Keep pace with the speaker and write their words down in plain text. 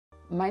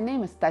My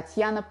name is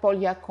Tatiana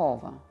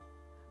Polyakova.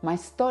 My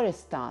story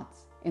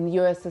starts in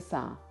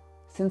USSR.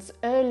 Since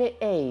early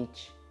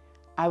age,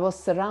 I was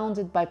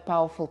surrounded by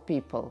powerful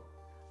people,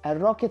 a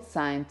rocket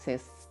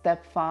scientist,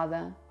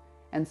 stepfather,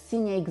 and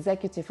senior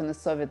executive in the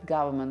Soviet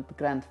government,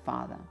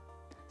 grandfather.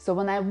 So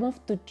when I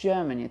moved to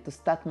Germany to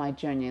start my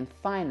journey in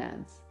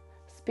finance,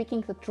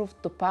 speaking the truth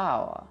to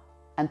power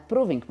and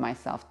proving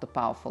myself to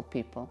powerful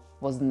people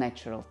was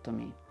natural to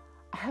me.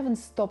 I haven't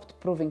stopped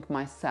proving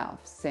myself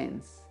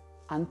since,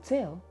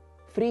 until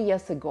 3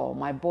 years ago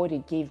my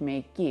body gave me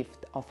a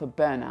gift of a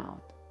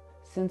burnout.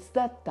 Since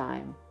that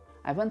time,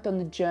 I went on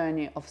a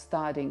journey of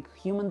studying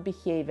human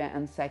behavior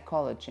and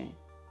psychology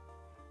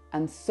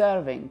and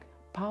serving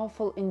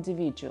powerful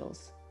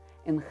individuals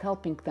in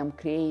helping them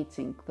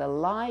creating the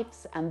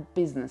lives and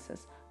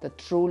businesses that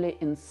truly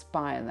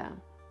inspire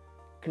them,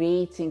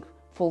 creating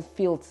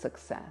fulfilled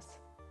success,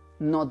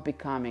 not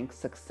becoming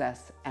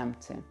success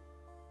empty.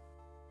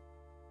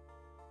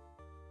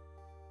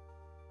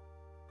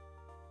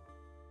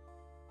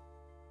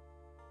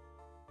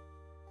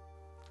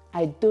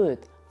 I do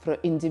it through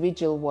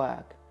individual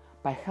work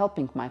by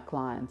helping my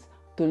clients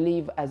to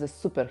live as the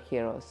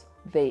superheroes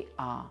they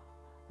are.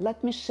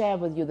 Let me share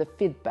with you the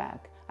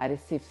feedback I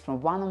received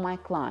from one of my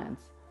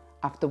clients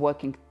after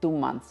working 2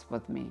 months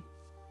with me.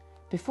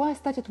 Before I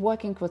started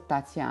working with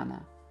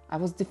Tatiana, I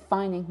was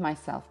defining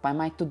myself by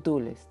my to-do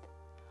list.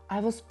 I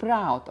was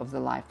proud of the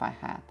life I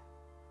had.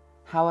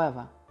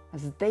 However,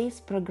 as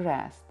days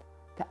progressed,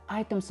 the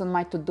items on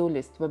my to-do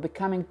list were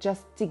becoming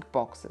just tick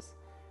boxes.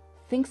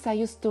 Things I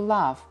used to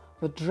love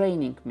were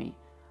draining me.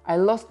 I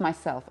lost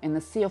myself in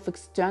a sea of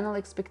external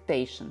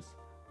expectations.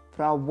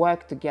 Through our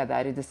work together,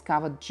 I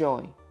rediscovered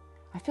joy.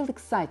 I feel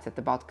excited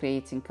about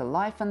creating a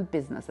life and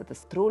business that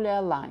is truly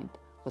aligned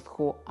with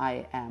who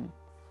I am.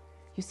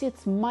 You see,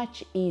 it's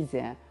much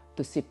easier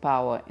to see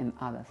power in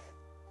others.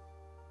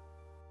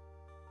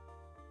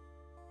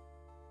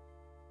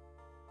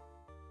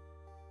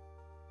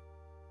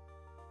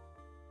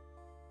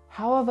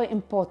 However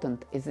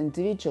important is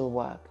individual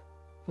work,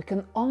 we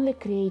can only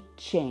create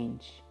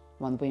change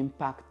when we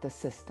impact the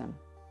system.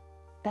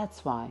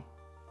 That's why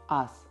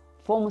us,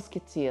 4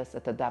 Musketeers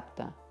at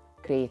Adaptaa,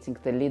 creating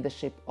the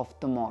leadership of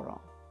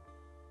tomorrow.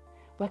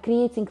 We're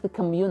creating the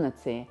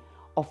community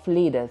of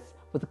leaders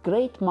with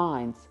great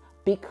minds,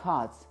 big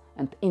hearts,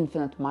 and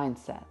infinite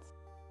mindsets.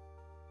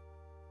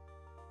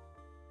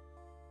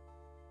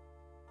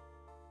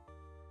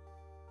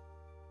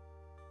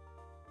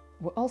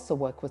 We also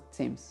work with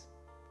teams,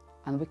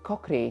 and we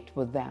co-create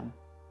with them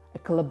a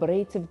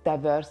collaborative,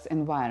 diverse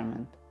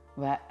environment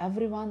where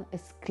everyone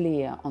is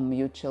clear on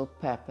mutual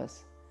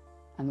purpose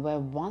and where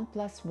 1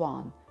 +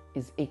 1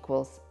 is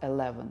equals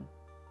 11.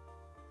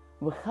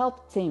 We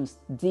help teams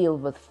deal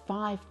with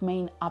 5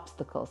 main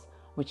obstacles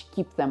which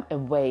keep them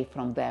away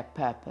from their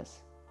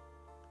purpose: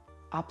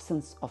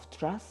 absence of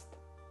trust,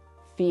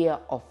 fear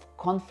of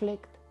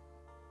conflict,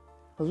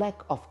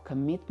 lack of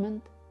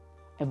commitment,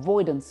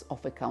 avoidance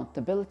of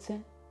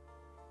accountability,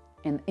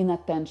 and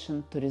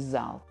inattention to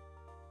result.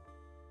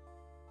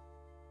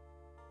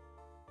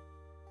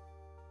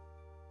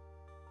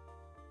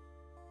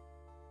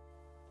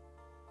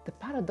 The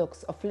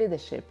paradox of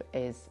leadership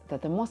is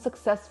that the more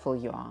successful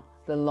you are,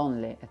 the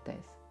lonelier it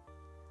is.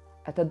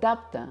 At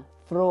Adaptaa,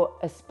 through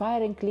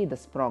Aspiring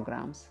Leaders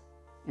programs,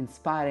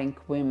 Inspiring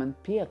Women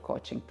Peer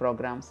Coaching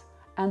programs,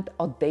 and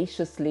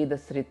Audacious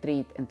Leaders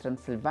Retreat in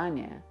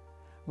Transylvania,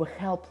 we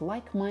help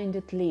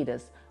like-minded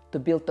leaders to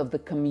build up the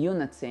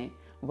community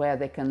where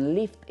they can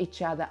lift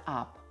each other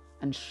up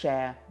and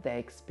share their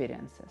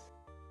experiences.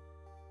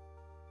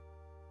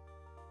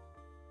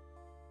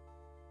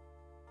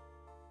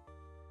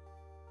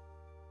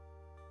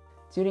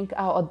 During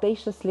our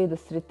Audacious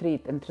Leaders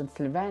Retreat in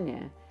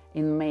Transylvania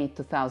in May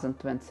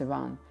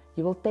 2021,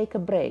 you will take a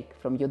break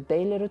from your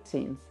daily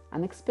routines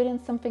and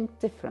experience something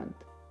different.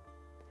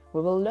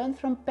 We will learn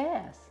from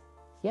bears.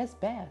 Yes,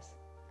 bears.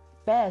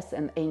 Bears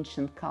in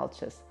ancient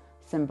cultures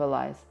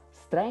symbolize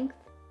strength,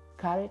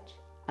 courage,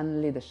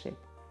 and leadership.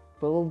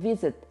 We will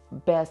visit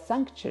bear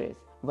sanctuaries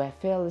where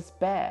fearless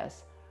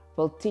bears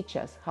will teach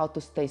us how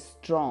to stay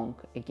strong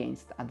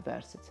against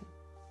adversity.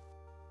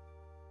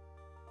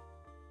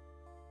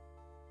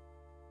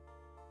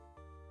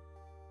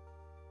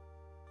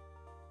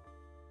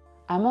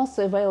 I'm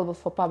also available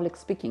for public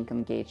speaking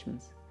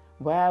engagements,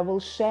 where I will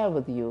share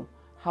with you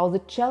how the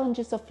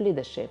challenges of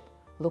leadership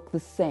look the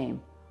same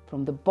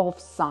from the both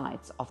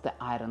sides of the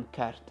Iron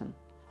Curtain,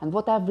 and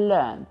what I've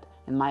learned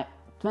in my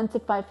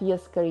 25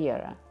 years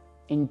career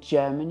in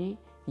Germany,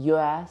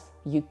 US,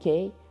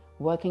 UK,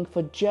 working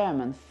for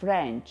German,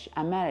 French,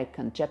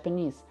 American,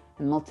 Japanese,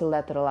 and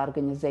multilateral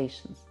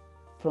organizations,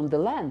 from the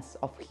lens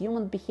of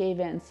human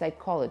behavior and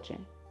psychology,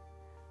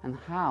 and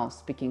how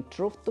speaking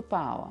truth to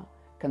power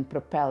can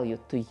propel you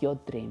to your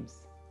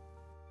dreams.